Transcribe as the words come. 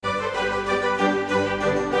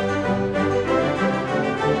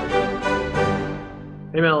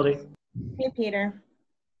Hey, Melody. Hey, Peter.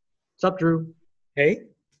 What's up, Drew? Hey,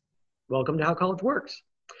 Welcome to How College Works.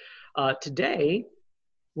 Today,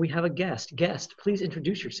 we have a guest. Guest, please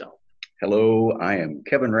introduce yourself. Hello, I am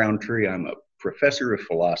Kevin Roundtree. I'm a professor of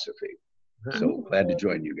philosophy. So glad to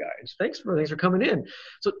join you guys. Thanks for coming in.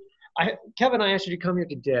 So, Kevin, I asked you to come here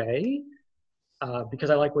today because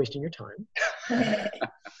I like wasting your time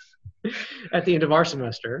at the end of our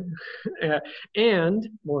semester. And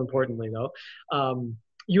more importantly, though,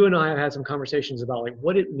 you and I have had some conversations about like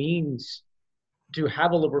what it means to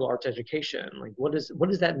have a liberal arts education. Like, what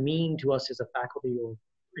does that mean to us as a faculty, or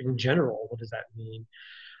in general, what does that mean?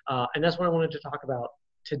 And that's what I wanted to talk about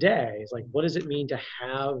today. Is like, what does it mean to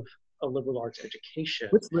have a liberal arts education?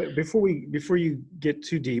 before you get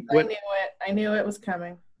too deep, I knew it was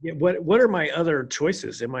coming. what are my other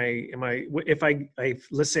choices? If I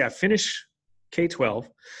let's say I finish K-12,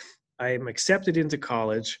 I am accepted into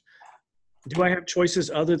college. Do I have choices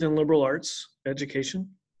other than liberal arts education?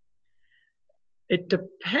 It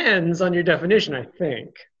depends on your definition, I think.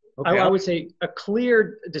 Okay, I would say a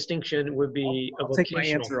clear distinction would be I'll a take my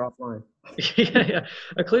vocational. answer offline. Yeah.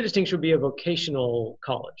 A clear distinction would be a vocational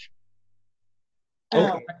college,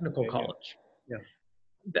 Oh, technical Yeah. college. Yeah.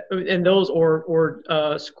 And those, or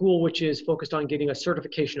a school which is focused on getting a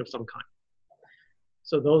certification of some kind.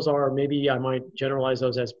 So those are, maybe I might generalize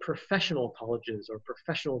those as professional colleges or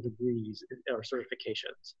professional degrees or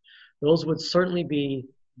certifications. Those would certainly be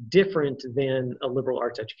different than a liberal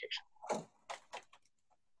arts education.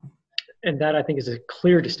 And that, I think, is a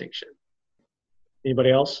clear distinction.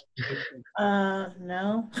 Anybody else?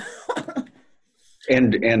 no.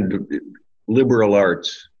 And liberal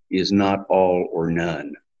arts is not all or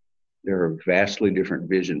none. There are vastly different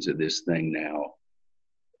visions of this thing now.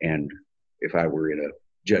 And if I were in a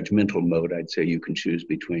judgmental mode, I'd say you can choose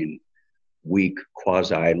between weak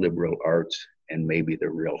quasi-liberal arts and maybe the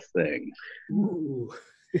real thing. Ooh.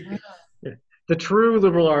 The true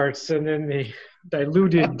liberal arts and then the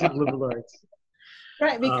diluted liberal arts.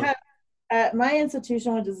 Right, because my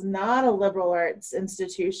institution, which is not a liberal arts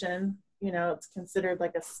institution, it's considered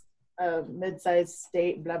like a mid-sized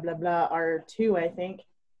state, blah, blah, blah, R2, I think.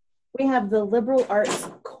 We have the liberal arts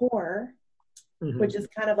core, which is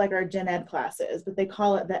kind of like our gen ed classes, but they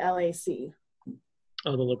call it the LAC.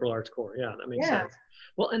 Oh, the liberal arts core. Yeah, that makes Yeah. sense.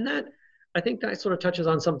 Well, and that, I think that sort of touches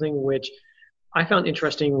on something which I found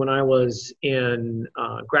interesting when I was in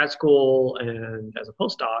grad school and as a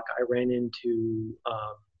postdoc. I ran into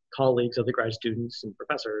colleagues, other grad students and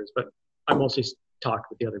professors, but I mostly talked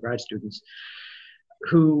with the other grad students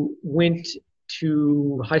who went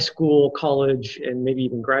to high school, college, and maybe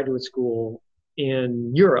even graduate school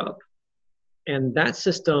in Europe. And that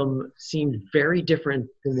system seemed very different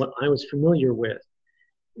than what I was familiar with,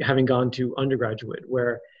 having gone to undergraduate,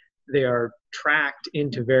 where they are tracked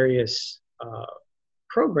into various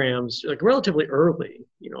programs like relatively early.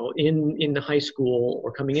 In the high school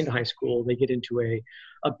or coming into high school, they get into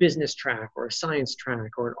a business track or a science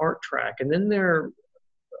track or an art track, and then their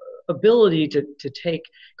ability to take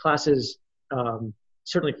classes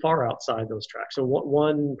certainly far outside those tracks. So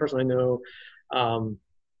one person I know,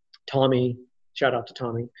 Tommy, shout out to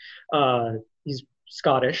Tommy, he's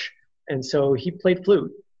Scottish, and so he played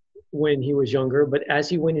flute when he was younger, but as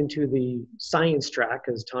he went into the science track,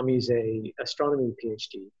 because Tommy's a astronomy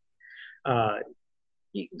PhD,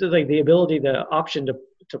 the ability, the option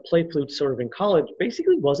to play flute sort of in college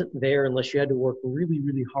basically wasn't there unless you had to work really,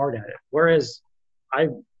 really hard at it. Whereas I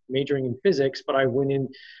majoring in physics, but I went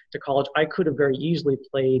into college, I could have very easily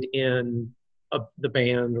played in the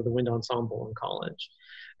band or the wind ensemble in college.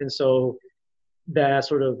 And so that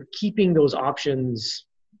sort of keeping those options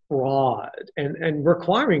broad and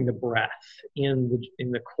requiring the breadth in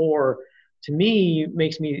the core, to me,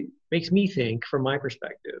 makes me think, from my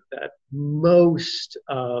perspective, that most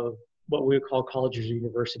of what we would call colleges or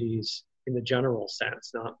universities in the general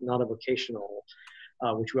sense, not a vocational,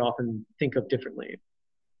 which we often think of differently,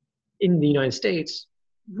 in the United States,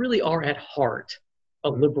 really are at heart a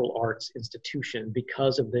liberal arts institution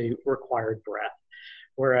because of the required breadth.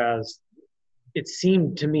 Whereas it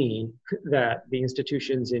seemed to me that the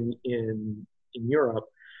institutions in Europe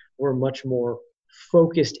were much more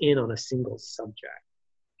focused in on a single subject.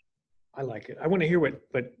 I like it. I want to hear what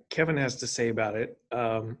Kevin has to say about it,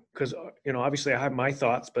 because obviously I have my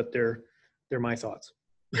thoughts, but they're my thoughts.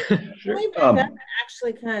 Sure. Maybe that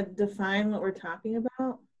actually kind of define what we're talking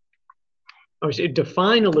about. Oh, so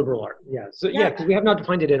define a liberal art. Yeah. So yeah, because we have not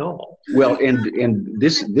defined it at all. Well, and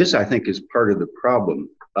this I think is part of the problem.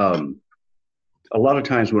 A lot of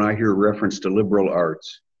times when I hear reference to liberal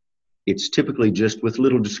arts, it's typically just with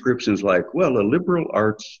little descriptions like, well, a liberal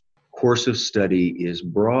arts course of study is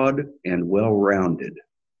broad and well-rounded.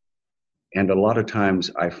 And a lot of times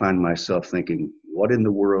I find myself thinking, what in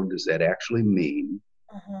the world does that actually mean?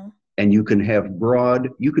 Uh-huh. And you can have broad,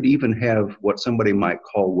 you could even have what somebody might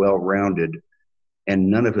call well-rounded, and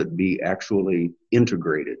none of it be actually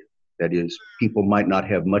integrated. That is, people might not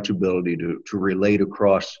have much ability to relate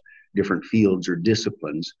across different fields or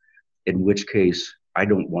disciplines, in which case I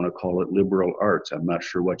don't want to call it liberal arts. I'm not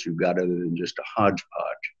sure what you've got other than just a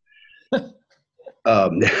hodgepodge.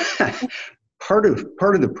 Part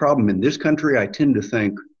of the problem in this country, I tend to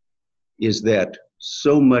think, is that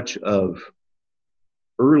so much of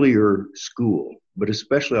earlier school, but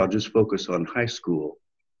especially I'll just focus on high school,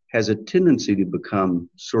 has a tendency to become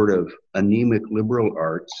sort of anemic liberal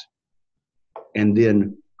arts, and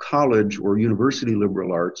then college or university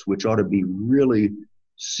liberal arts, which ought to be really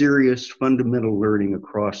serious fundamental learning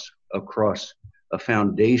across a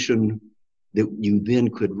foundation that you then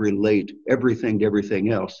could relate everything to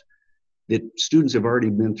everything else, that students have already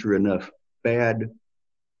been through enough bad,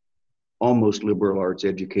 almost liberal arts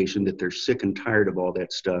education that they're sick and tired of all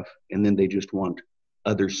that stuff, and then they just want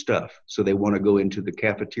other stuff. So they want to go into the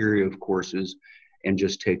cafeteria of courses and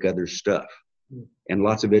just take other stuff. And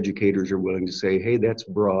lots of educators are willing to say, hey, that's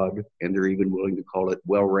broad, and they're even willing to call it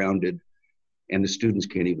well-rounded, and the students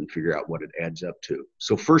can't even figure out what it adds up to.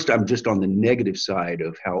 So first, I'm just on the negative side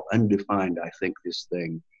of how undefined I think this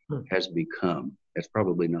thing has become. That's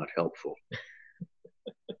probably not helpful.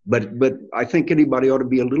 But I think anybody ought to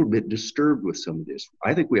be a little bit disturbed with some of this.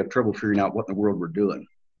 I think we have trouble figuring out what in the world we're doing.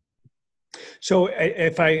 So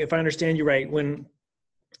if I understand you right, when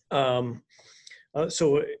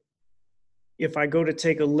so if I go to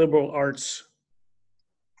take a liberal arts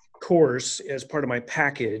course as part of my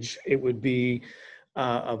package, it would be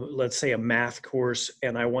let's say a math course,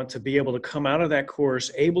 and I want to be able to come out of that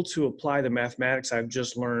course able to apply the mathematics I've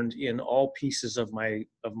just learned in all pieces of my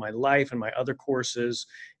life and my other courses.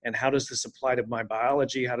 And how does this apply to my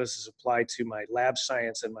biology? How does this apply to my lab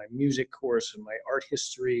science and my music course and my art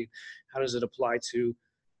history? How does it apply to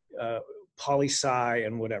poli-sci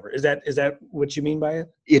and whatever? Is that what you mean by it?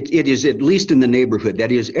 It is, at least in the neighborhood.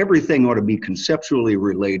 That is, everything ought to be conceptually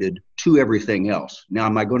related to everything else. Now,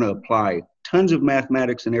 am I going to apply tons of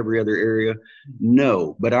mathematics in every other area?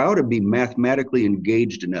 No, but I ought to be mathematically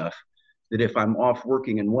engaged enough that if I'm off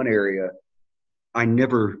working in one area, I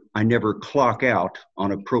never clock out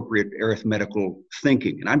on appropriate arithmetical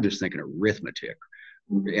thinking. And I'm just thinking arithmetic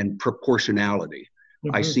and proportionality.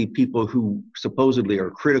 Mm-hmm. I see people who supposedly are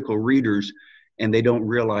critical readers, and they don't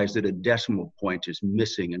realize that a decimal point is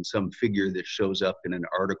missing in some figure that shows up in an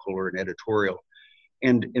article or an editorial.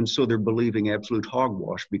 And so they're believing absolute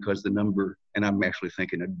hogwash because the number, and I'm actually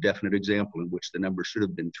thinking a definite example in which the number should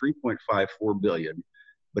have been 3.54 billion,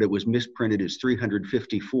 but it was misprinted as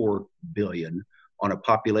 354 billion on a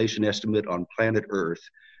population estimate on planet Earth,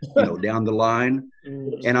 down the line.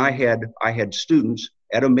 And I had students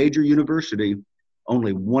at a major university,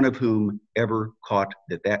 only one of whom ever caught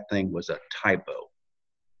that thing was a typo.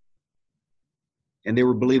 And they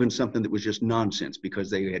were believing something that was just nonsense because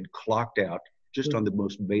they had clocked out just on the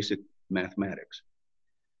most basic mathematics.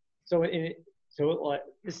 So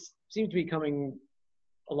this seems to be becoming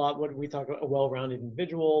a lot what we talk about, a well-rounded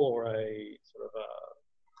individual, or a sort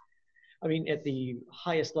of at the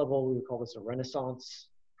highest level, we would call this a Renaissance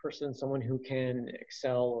person, someone who can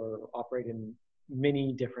excel or operate in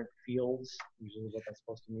many different fields, usually what that's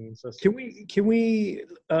supposed to mean. So can we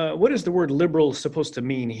what is the word liberal supposed to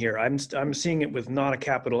mean here? I'm seeing it with not a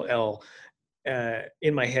capital L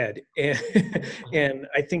in my head, and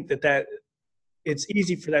I think that it's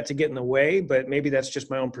easy for that to get in the way, but maybe that's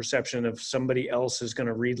just my own perception of somebody else is going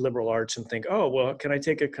to read liberal arts and think, oh, well, can I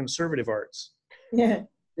take a conservative arts? Yeah.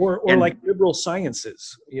 Or like liberal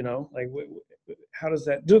sciences, like how does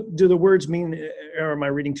that, do the words mean, or am I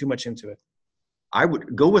reading too much into it? I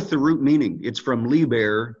would go with the root meaning. It's from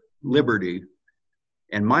liber, liberty.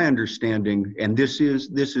 And my understanding, and this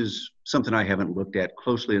is something I haven't looked at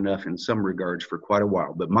closely enough in some regards for quite a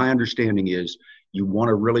while, but my understanding is you want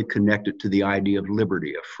to really connect it to the idea of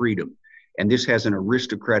liberty, of freedom. And this has an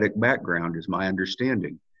aristocratic background, is my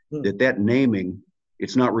understanding. That naming,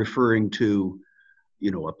 it's not referring to,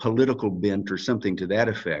 a political bent or something to that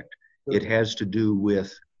effect. It has to do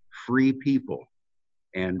with free people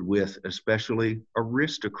and with especially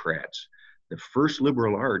aristocrats. The first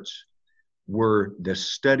liberal arts were the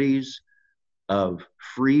studies of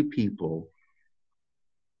free people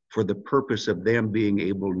for the purpose of them being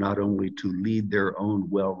able not only to lead their own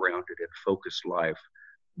well-rounded and focused life,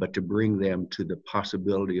 but to bring them to the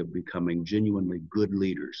possibility of becoming genuinely good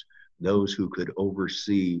leaders, those who could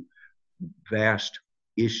oversee vast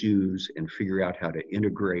issues and figure out how to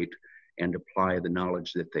integrate and apply the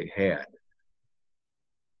knowledge that they had.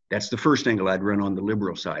 That's the first angle I'd run on the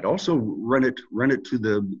liberal side. Also run it to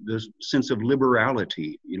the sense of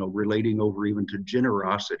liberality, relating over even to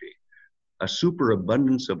generosity, a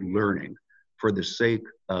superabundance of learning for the sake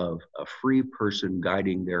of a free person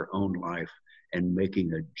guiding their own life and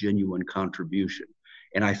making a genuine contribution.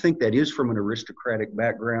 And I think that is from an aristocratic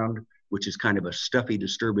background, which is kind of a stuffy,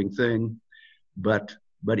 disturbing thing. But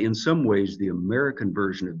in some ways, the American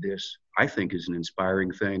version of this, I think, is an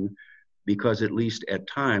inspiring thing, because at least at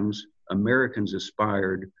times, Americans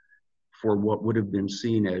aspired for what would have been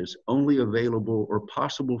seen as only available or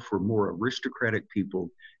possible for more aristocratic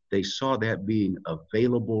people. They saw that being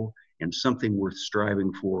available and something worth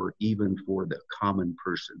striving for, even for the common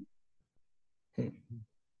person.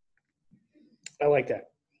 I like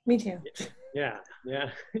that. Me too. Yeah.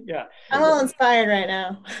 I'm all inspired right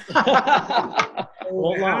now. A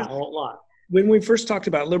whole lot. When we first talked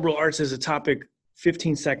about liberal arts as a topic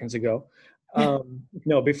 15 seconds ago,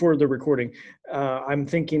 before the recording, I'm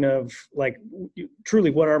thinking of truly,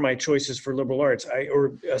 what are my choices for liberal arts?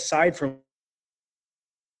 Or aside from.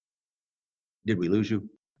 Did we lose you?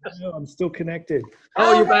 No, I'm still connected.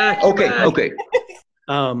 Oh, you're back. Okay.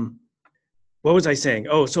 What was I saying?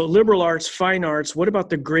 Oh, so liberal arts, fine arts. What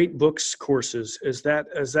about the great books courses? Is that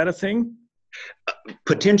a thing?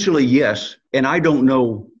 Potentially, yes. And I don't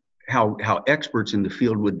know how experts in the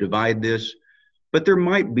field would divide this, but there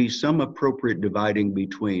might be some appropriate dividing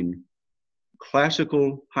between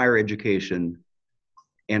classical higher education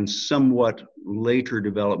and somewhat later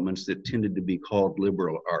developments that tended to be called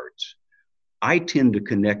liberal arts. I tend to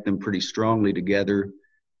connect them pretty strongly together,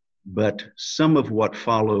 but some of what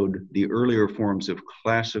followed the earlier forms of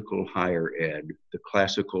classical higher ed, the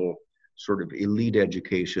classical sort of elite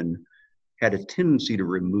education, had a tendency to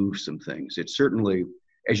remove some things. It certainly,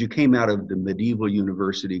 as you came out of the medieval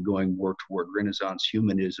university going more toward Renaissance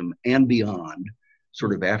humanism and beyond,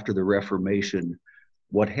 sort of after the Reformation,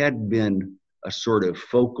 what had been a sort of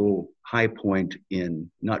focal high point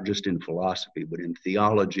in, not just in philosophy, but in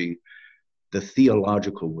theology, the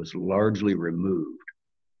theological was largely removed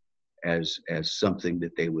as something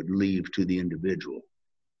that they would leave to the individual.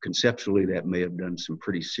 Conceptually, that may have done some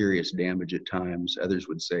pretty serious damage at times. Others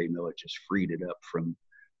would say, no, it just freed it up from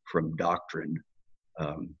doctrine.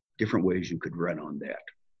 Different ways you could run on that.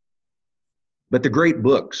 But the great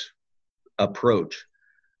books approach,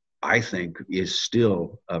 I think, is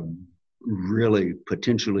still a really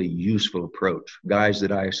potentially useful approach. Guys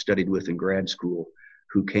that I studied with in grad school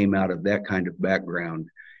who came out of that kind of background,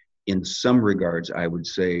 in some regards, I would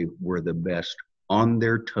say, were the best on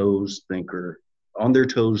their toes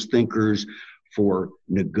thinkers for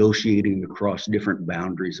negotiating across different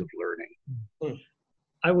boundaries of learning.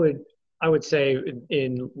 I would say,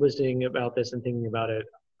 in listening about this and thinking about it,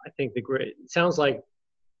 I think it sounds like,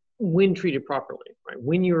 when treated properly, right?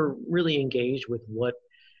 When you're really engaged with what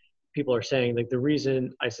people are saying, like, the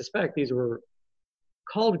reason I suspect these were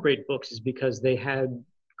called great books is because they had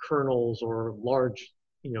kernels or large,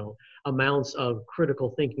 amounts of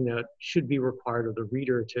critical thinking that should be required of the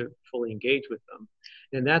reader to fully engage with them.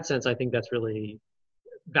 In that sense, I think that's really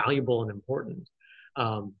valuable and important.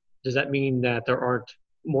 Does that mean that there aren't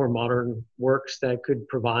more modern works that could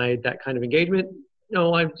provide that kind of engagement?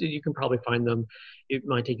 No, you can probably find them. It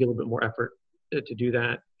might take you a little bit more effort to do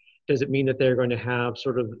that. Does it mean that they're going to have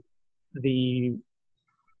sort of the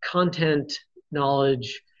content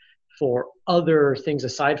knowledge for other things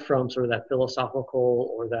aside from sort of that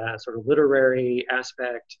philosophical or that sort of literary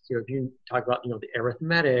aspect? If you talk about, the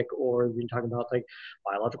arithmetic, or you talk about like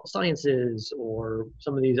biological sciences or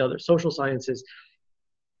some of these other social sciences,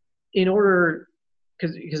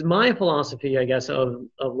 because my philosophy, I guess, of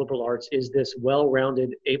liberal arts is this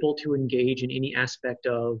well-rounded, able to engage in any aspect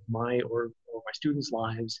of my or my students'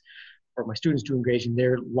 lives, or my students to engage in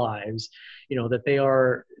their lives, that they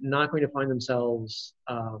are not going to find themselves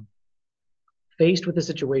faced with a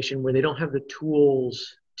situation where they don't have the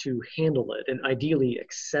tools to handle it and ideally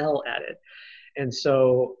excel at it. And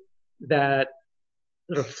so that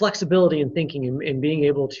sort of flexibility in thinking and being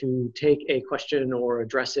able to take a question or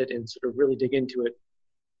address it and sort of really dig into it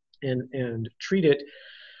and treat it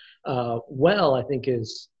well, I think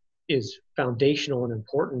is foundational and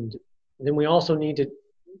important. Then we also need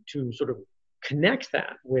to sort of connect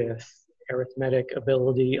that with arithmetic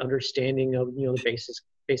ability, understanding of the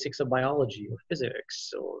basics of biology or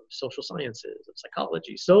physics or social sciences or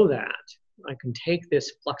psychology, so that I can take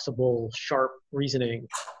this flexible, sharp reasoning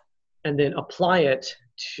and then apply it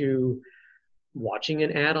to watching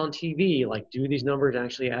an ad on TV, like, do these numbers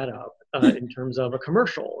actually add up in terms of a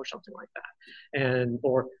commercial or something like that,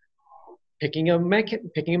 or picking a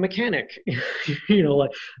mechanic,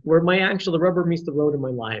 like, where the rubber meets the road in my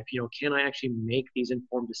life, can I actually make these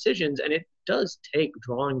informed decisions? And it does take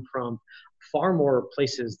drawing from far more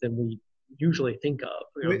places than we usually think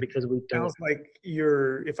of, because we've done. Sounds like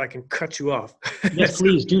if I can cut you off. Yes,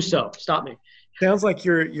 please do so. Stop me. Sounds like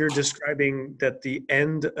you're describing that the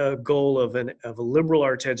end goal of a liberal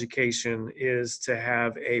arts education is to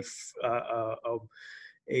have a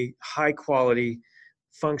high quality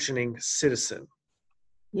functioning citizen.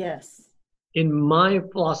 Yes. In my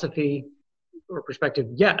philosophy or perspective,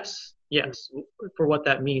 yes, for what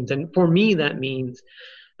that means. And for me, that means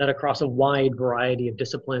that across a wide variety of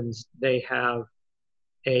disciplines, they have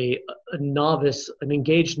an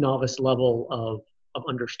engaged novice level of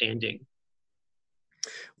understanding.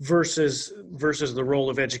 Versus the role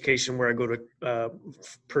of education where I go to,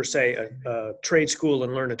 per se, a trade school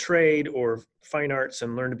and learn a trade, or fine arts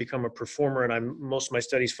and learn to become a performer. And most of my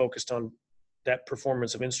studies focused on that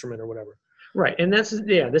performance of instrument or whatever. Right. And this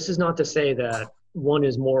is not to say that one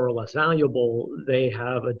is more or less valuable. They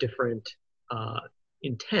have a different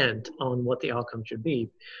intent on what the outcome should be.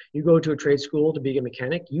 You go to a trade school to be a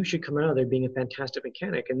mechanic, you should come out of there being a fantastic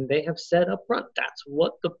mechanic. And they have said up front, that's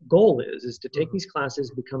what the goal is to take these classes,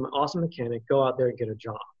 become an awesome mechanic, go out there and get a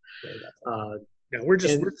job. We're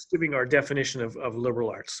just giving our definition of liberal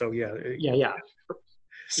arts. So yeah.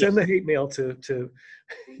 Send the hate mail to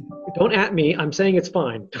Don't at me. I'm saying it's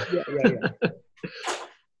fine. Yeah.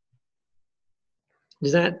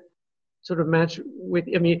 Does that sort of match with,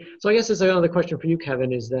 so I guess it's another question for you,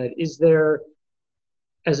 Kevin, is there,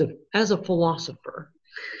 as a philosopher,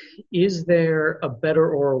 is there a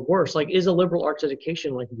better or a worse, like, is a liberal arts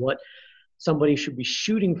education like what somebody should be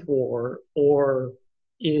shooting for, or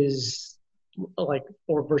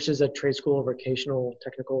versus a trade school or vocational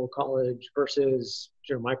technical college versus,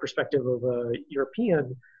 my perspective of a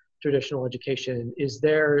European traditional education? Is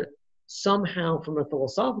there somehow, from a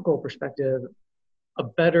philosophical perspective, a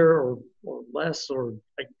better or less or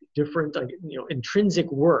different, intrinsic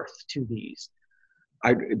worth to these?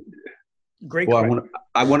 Great question.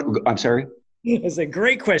 I'm sorry? It's a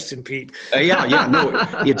great question, Pete.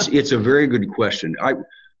 It's a very good question.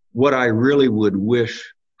 What I really would wish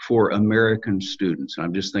for American students,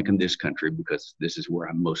 I'm just thinking this country because this is where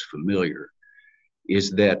I'm most familiar,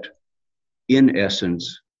 is that in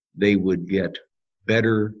essence, they would get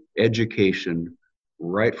better education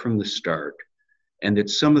right from the start. And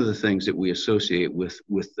that some of the things that we associate with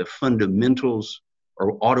the fundamentals,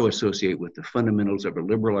 or auto associate with the fundamentals of a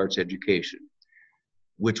liberal arts education,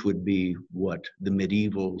 which would be what the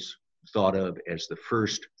medievals thought of as the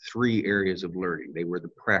first three areas of learning. They were the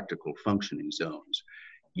practical functioning zones.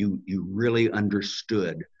 You really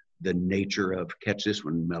understood the nature of, catch this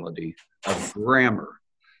one, Melody, of grammar.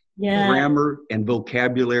 Yeah. Grammar and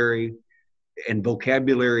vocabulary. And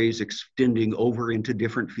vocabulary is extending over into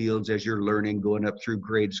different fields as you're learning, going up through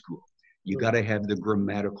grade school. You got to have the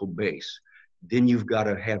grammatical base. Then you've got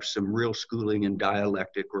to have some real schooling in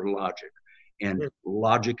dialectic or logic. And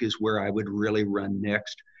logic is where I would really run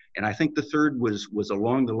next. And I think the third was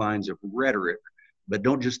along the lines of rhetoric, but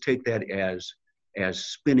don't just take that as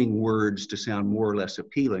spinning words to sound more or less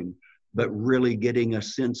appealing, but really getting a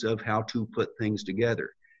sense of how to put things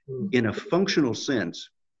together. In a functional sense,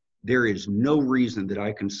 there is no reason that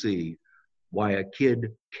I can see why a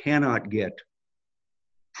kid cannot get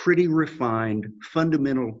pretty refined,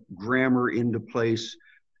 fundamental grammar into place,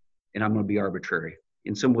 and I'm going to be arbitrary.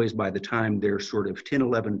 In some ways, by the time they're sort of 10,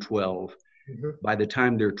 11, 12, by the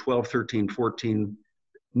time they're 12, 13, 14,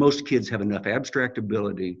 most kids have enough abstract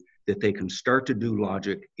ability that they can start to do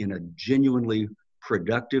logic in a genuinely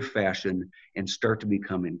productive fashion and start to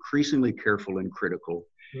become increasingly careful and critical.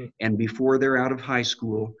 And before they're out of high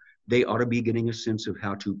school, they ought to be getting a sense of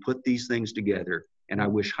how to put these things together. And I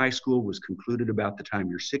wish high school was concluded about the time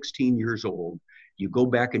you're 16 years old. You go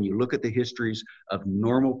back and you look at the histories of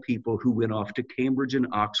normal people who went off to Cambridge and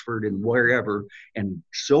Oxford and wherever, and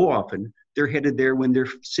so often they're headed there when they're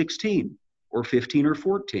 16 or 15 or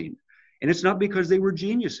 14. And it's not because they were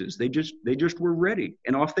geniuses. They just were ready,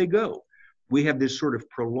 and off they go. We have this sort of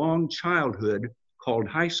prolonged childhood called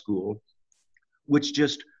high school, which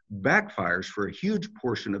just backfires for a huge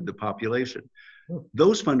portion of the population.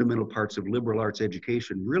 Those fundamental parts of liberal arts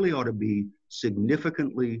education really ought to be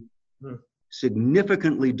significantly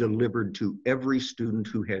delivered to every student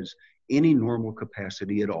who has any normal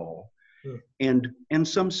capacity at all, and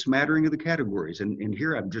some smattering of the categories. And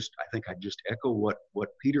here I think I just echo what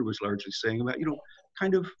Peter was largely saying about,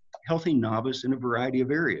 kind of healthy novice in a variety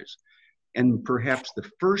of areas. And perhaps the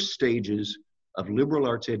first stages of liberal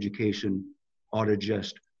arts education ought to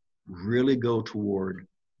just really go toward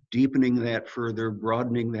deepening that further,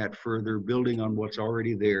 broadening that further, building on what's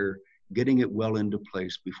already there, getting it well into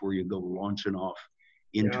place before you go launching off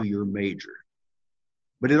into your major.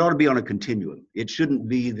 But it ought to be on a continuum. It shouldn't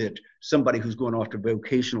be that somebody who's going off to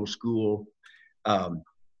vocational school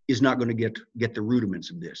is not going to get the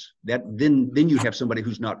rudiments of this. Then you have somebody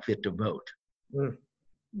who's not fit to vote. Mm.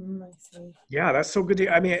 Yeah, that's so good.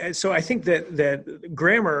 I mean, so I think that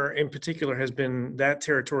grammar in particular has been, that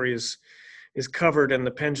territory is covered, and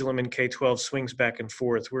the pendulum in K-12 swings back and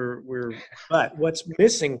forth. But what's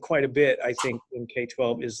missing quite a bit, I think, in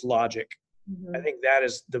K-12 is logic. Mm-hmm. I think that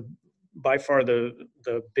is by far the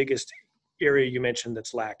biggest area you mentioned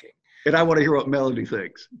that's lacking. And I want to hear what Melody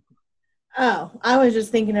thinks. Oh, I was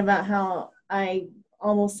just thinking about how I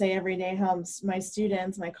almost say every day how my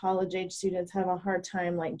students, my college age students, have a hard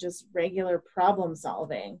time like just regular problem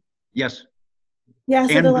solving. Yes. Yeah.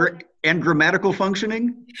 So and grammatical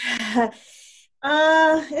functioning?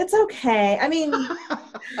 It's okay. I mean,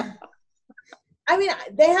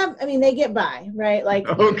 they get by, right? Like,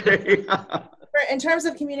 okay. In terms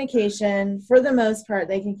of communication, for the most part,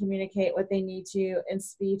 they can communicate what they need to in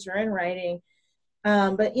speech or in writing.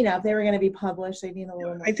 But if they were going to be published, they need a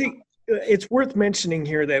little more. I think it's worth mentioning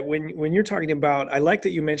here that when you're talking about, I like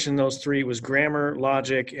that you mentioned those three. It was grammar,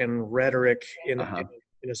 logic, and rhetoric in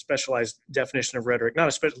a specialized definition of rhetoric,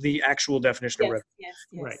 not the actual definition of rhetoric. Yes.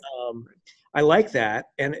 Right. I like that,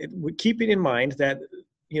 and keeping in mind that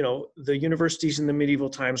the universities in the medieval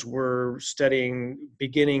times were studying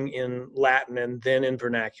beginning in Latin and then in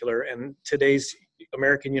vernacular, and today's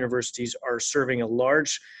American universities are serving a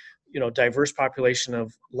large diverse population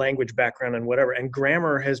of language background and whatever. And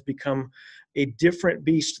grammar has become a different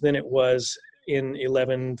beast than it was in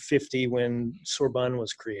 1150 when Sorbonne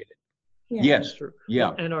was created. Yeah. Yes.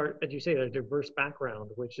 Yeah. And as you say, a diverse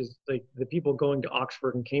background, which is like the people going to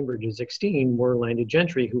Oxford and Cambridge at 16 were landed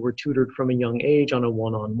gentry who were tutored from a young age on a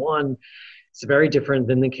one-on-one. It's very different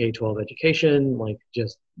than the K-12 education. Like,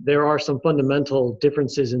 just there are some fundamental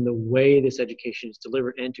differences in the way this education is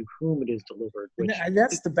delivered and to whom it is delivered. And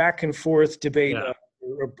that's the back and forth debate,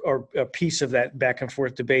 or a piece of that back and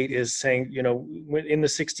forth debate is saying, in the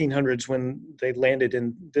 1600s when they landed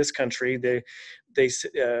in this country,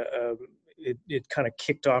 it kind of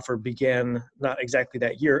kicked off or began, not exactly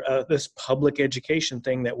that year, this public education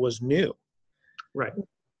thing that was new. Right.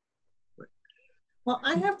 Well,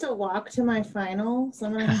 I have to walk to my final, so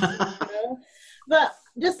I'm going to have to go. But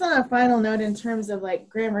just on a final note in terms of like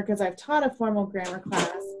grammar, because I've taught a formal grammar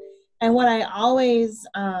class, and what I always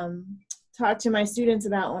talk to my students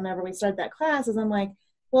about whenever we start that class is I'm like,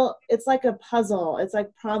 well, it's like a puzzle. It's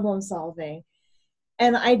like problem solving.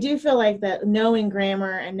 And I do feel like that knowing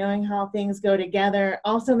grammar and knowing how things go together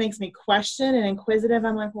also makes me question and inquisitive.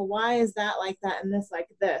 I'm like, well, why is that like that and this like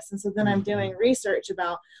this? And so then I'm doing research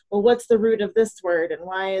about, well, what's the root of this word, and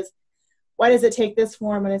why does it take this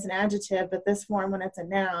form when it's an adjective, but this form when it's a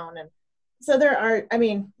noun? And so there are,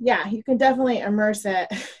 you can definitely immerse it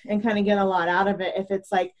and kind of get a lot out of it if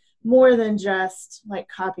it's like more than just like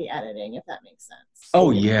copy editing, if that makes sense. Oh,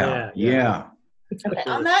 yeah. Okay,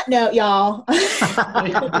 on that note, y'all.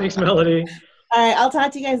 Thanks, Melody. All right, I'll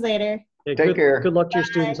talk to you guys later. Yeah, Take care. Good luck to your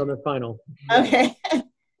students on their final. Okay.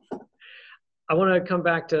 I want to come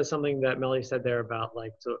back to something that Melody said there about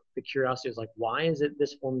so the curiosity is why is it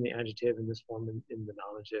this form in the adjective and this form in the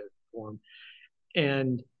nominative form?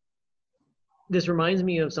 And this reminds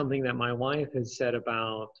me of something that my wife has said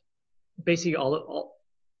about basically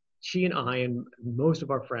she and I and most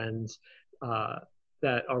of our friends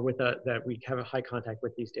that are that we have a high contact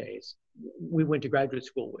with these days, we went to graduate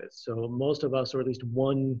school with. So most of us, or at least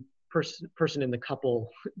one person in the couple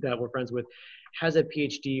that we're friends with, has a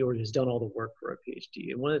PhD or has done all the work for a PhD.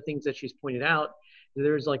 And one of the things that she's pointed out,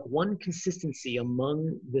 there's one consistency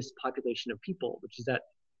among this population of people, which is that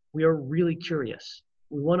we are really curious.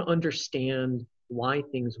 We want to understand why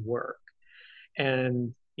things work.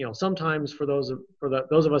 And sometimes for those of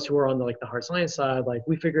us who are on the hard science side,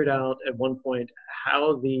 we figured out at one point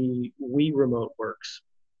how the Wii remote works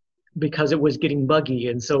because it was getting buggy,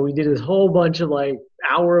 and so we did this whole bunch of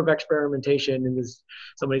hour of experimentation in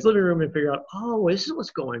somebody's living room and figure out, oh, this is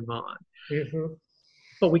what's going on. Mm-hmm.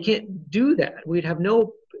 But we can't do that. We'd have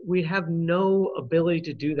no ability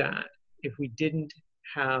to do that if we didn't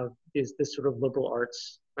have this sort of liberal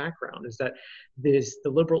arts background, is that the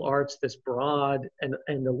liberal arts, this broad and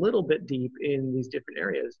a little bit deep in these different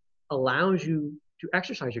areas, allows you to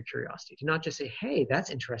exercise your curiosity, to not just say, hey,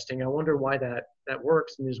 that's interesting, I wonder why that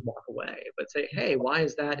works, and just walk away, but say, hey, why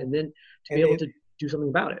is that? And then to be able to do something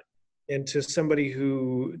about it. And to somebody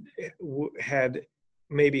who had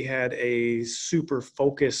a super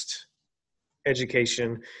focused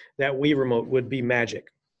education, that We Remote would be magic.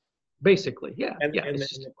 Basically, yeah. And, yeah, and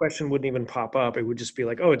the question wouldn't even pop up. It would just be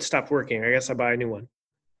like, oh, it stopped working. I guess I buy a new one.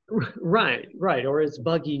 right. Or it's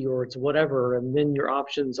buggy or it's whatever. And then your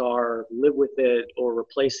options are live with it or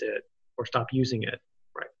replace it or stop using it.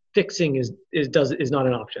 Right. Fixing is not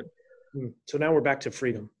an option. So now we're back to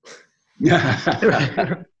freedom. Yeah.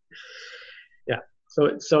 So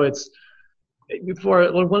it's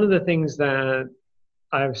one of the things that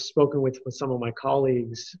I've spoken with some of my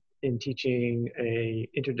colleagues in teaching a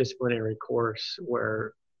interdisciplinary course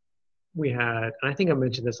where we had, and I think I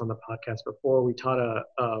mentioned this on the podcast before, we taught a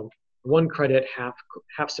 1 credit half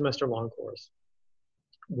semester long course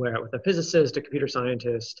where with a physicist, a computer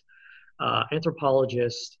scientist,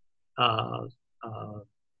 anthropologist, our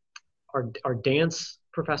dance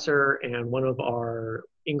professor, and one of our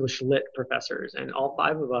English lit professors, and all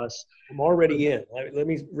 5 of us. I'm already in. Let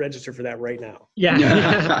me register for that right now. Yeah.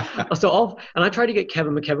 And I tried to get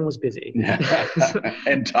Kevin, but Kevin was busy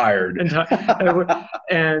and tired.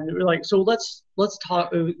 and we're like, so let's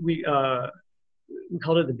talk. We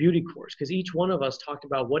called it the beauty course because each one of us talked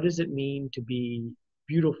about what does it mean to be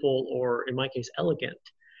beautiful, or in my case, elegant,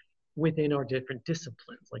 within our different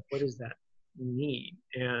disciplines. Like, what does that mean?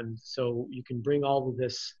 And so you can bring all of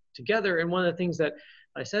this together. And one of the things that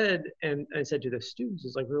I said, and I said to the students,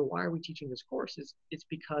 is like, well, why are we teaching this course? It's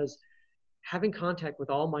because having contact with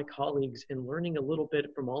all my colleagues and learning a little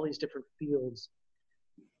bit from all these different fields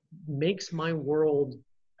makes my world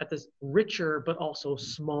at this richer, but also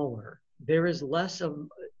smaller. There is less in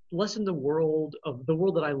the world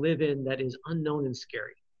that I live in that is unknown and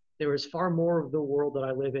scary. There is far more of the world that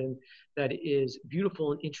I live in that is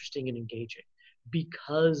beautiful and interesting and engaging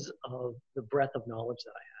because of the breadth of knowledge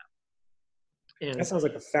that I have. And that sounds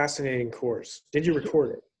like a fascinating course. Did you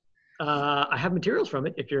record it? I have materials from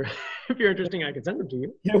it. If you're interested, I can send them to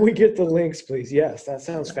you. Yeah, we get the links, please. Yes, that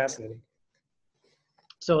sounds fascinating.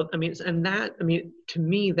 So, to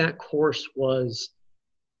me, that course was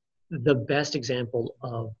the best example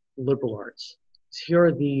of liberal arts. Here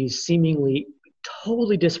are these seemingly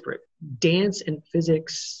totally disparate dance and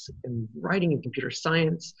physics and writing and computer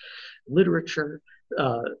science, literature,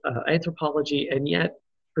 anthropology, and yet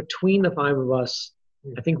between the 5 of us,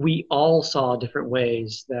 I think we all saw different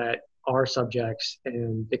ways that our subjects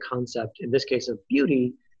and the concept, in this case of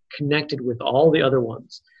beauty, connected with all the other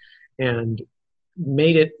ones and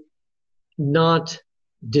made it not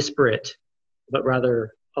disparate, but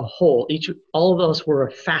rather a whole. All of us were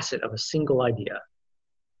a facet of a single idea.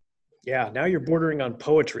 Yeah, now you're bordering on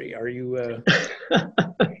poetry. Are you?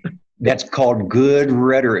 That's called good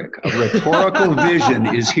rhetoric. A rhetorical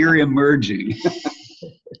vision is here emerging.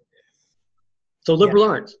 So liberal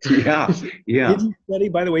arts. Yeah. Did you study,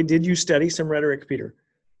 by the way, did you study some rhetoric, Peter,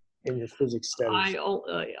 in your physics studies?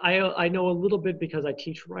 I know a little bit because I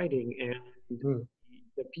teach writing, and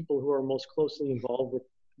the people who are most closely involved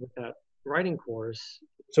with that writing course.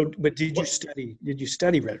 So, but did you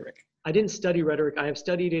study rhetoric? I didn't study rhetoric. I have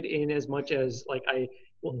studied it in as much as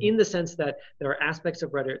in the sense that there are aspects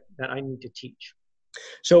of rhetoric that I need to teach.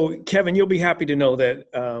 So, Kevin, you'll be happy to know that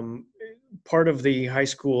part of the high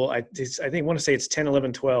school, I want to say it's 10,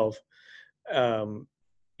 11, 12,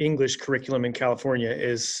 English curriculum in California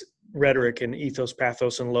is rhetoric and ethos,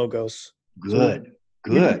 pathos, and logos. Good.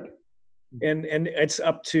 And it's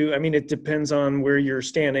up to, it depends on where you're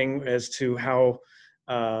standing as to how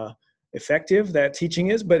effective that teaching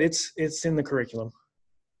is, but it's in the curriculum.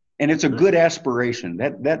 And it's a good aspiration.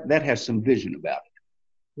 That has some vision about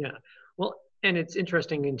it. Yeah. Well, and it's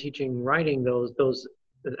interesting in teaching writing, those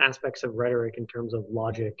aspects of rhetoric in terms of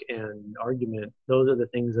logic and argument, those are the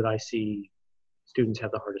things that I see students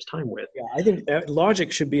have the hardest time with. Yeah, I think that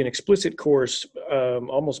logic should be an explicit course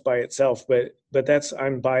almost by itself, but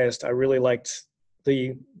I'm biased. I really liked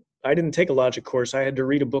I didn't take a logic course. I had to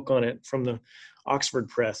read a book on it from the Oxford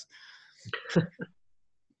Press.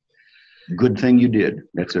 Good thing you did.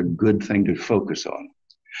 That's a good thing to focus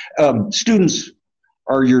on. Students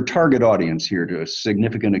are your target audience here to a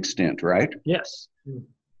significant extent, right? Yes.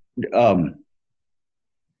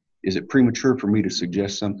 Is it premature for me to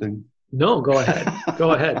suggest something? No, go ahead.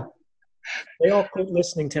 Go ahead. They all quit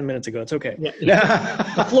listening 10 minutes ago. It's okay.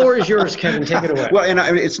 Yeah. The floor is yours, Kevin. Take it away. Well, and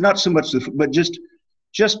it's not so much, but just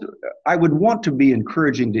I would want to be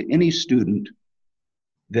encouraging to any student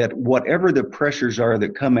that whatever the pressures are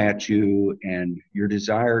that come at you and your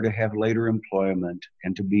desire to have later employment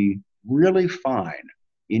and to be really fine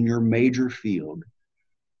in your major field,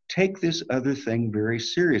 take this other thing very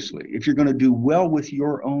seriously. If you're going to do well with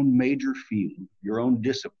your own major field, your own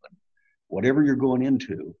discipline, whatever you're going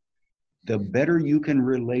into, the better you can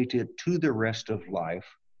relate it to the rest of life,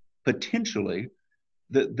 potentially,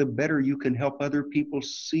 the better you can help other people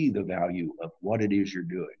see the value of what it is you're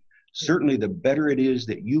doing. Certainly, the better it is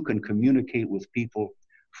that you can communicate with people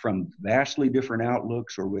from vastly different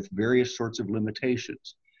outlooks or with various sorts of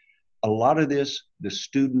limitations. A lot of this, the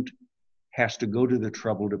student has to go to the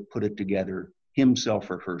trouble to put it together himself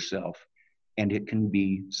or herself, and it can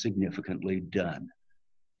be significantly done.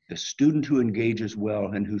 The student who engages well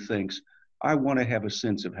and who thinks, I want to have a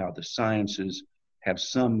sense of how the sciences have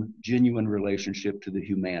some genuine relationship to the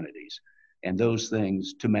humanities, and those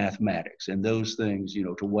things to mathematics, and those things,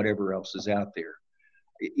 to whatever else is out there,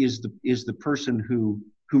 is the person who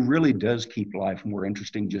really does keep life more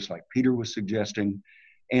interesting, just like Peter was suggesting,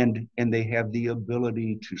 and they have the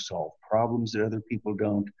ability to solve problems that other people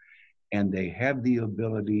don't, and they have the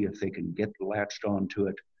ability, if they can get latched onto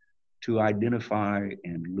it, to identify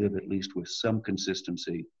and live at least with some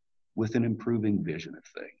consistency with an improving vision of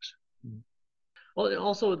things. Well, and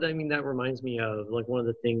also, I mean, that reminds me of like one of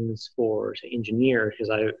the things for say, engineer, because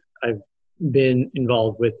I've been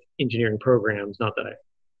involved with engineering programs, not that I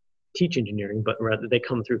teach engineering, but rather they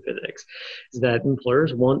come through physics, is that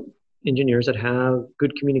employers want engineers that have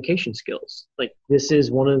good communication skills. Like this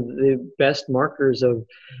is one of the best markers of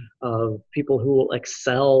people who will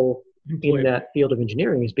excel in that field of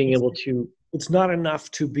engineering, is being able to. It's not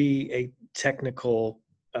enough to be a technical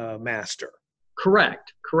master.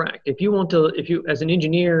 Correct. If you as an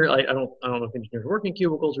engineer, I don't know if engineers work in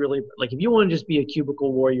cubicles really, but like if you want to just be a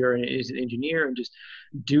cubicle warrior and is an engineer and just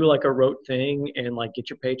do like a rote thing and like get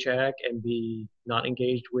your paycheck and be not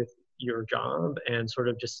engaged with your job and sort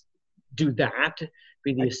of just do that,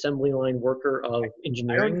 be the assembly line worker of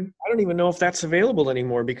engineering. I don't even know if that's available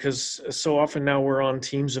anymore, because so often now we're on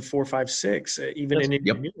teams of 4, 5, 6, even in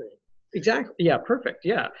engineering. Exactly. Yeah. Perfect.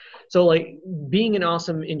 Yeah. So like being an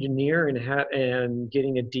awesome engineer and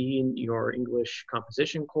getting a D in your English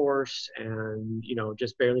composition course, and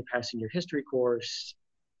just barely passing your history course,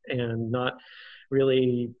 and not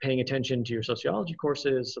really paying attention to your sociology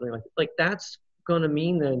courses, something like that's going to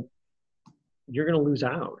mean that you're going to lose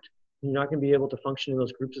out. You're not going to be able to function in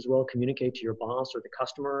those groups as well, communicate to your boss or the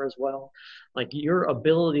customer as well. Like your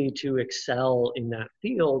ability to excel in that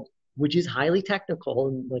field, which is highly technical,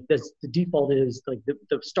 and like this, the default is like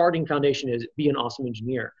the starting foundation is be an awesome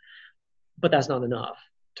engineer, but that's not enough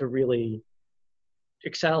to really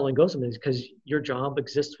excel and go somewhere, because your job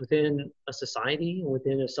exists within a society,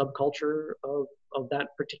 within a subculture of that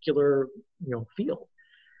particular field.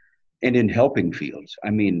 And in helping fields, I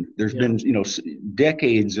mean, there's been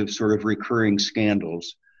decades of sort of recurring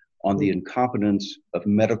scandals on the incompetence of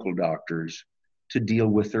medical doctors to deal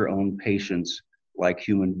with their own patients like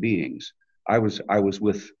human beings. I was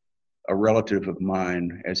with a relative of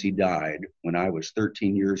mine as he died when I was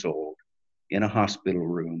 13 years old in a hospital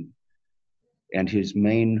room, and his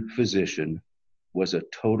main physician was a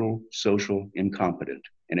total social incompetent.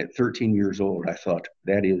 And at 13 years old, I thought,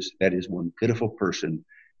 that is one pitiful person.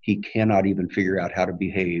 He cannot even figure out how to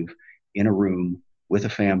behave in a room with a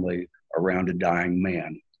family around a dying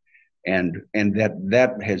man. And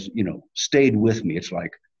that has, stayed with me. It's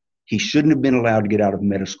like, he shouldn't have been allowed to get out of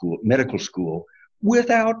medical school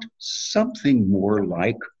without something more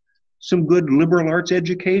like some good liberal arts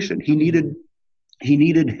education. He needed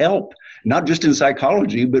help, not just in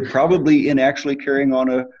psychology, but probably in actually carrying on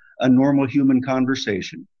a normal human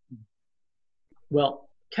conversation. Well,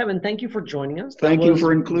 Kevin, thank you for joining us. Thank you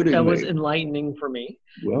for including me. That was enlightening for me.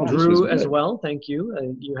 Well, Drew as well, thank you.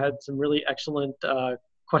 And you had some really excellent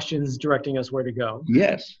questions directing us where to go.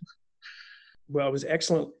 Yes. Well, it was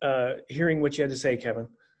excellent hearing what you had to say, Kevin.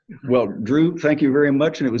 Well, Drew, thank you very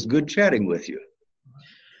much, and it was good chatting with you.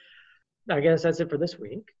 I guess that's it for this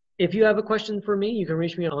week. If you have a question for me, you can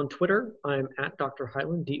reach me on Twitter. I'm at Dr.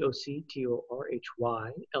 Hyland,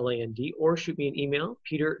 DoctorHyland, or shoot me an email,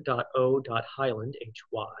 peter.o.hyland, Hyland,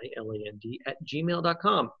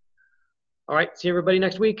 @gmail.com. All right, see everybody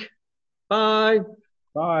next week. Bye.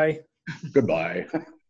 Bye. Goodbye.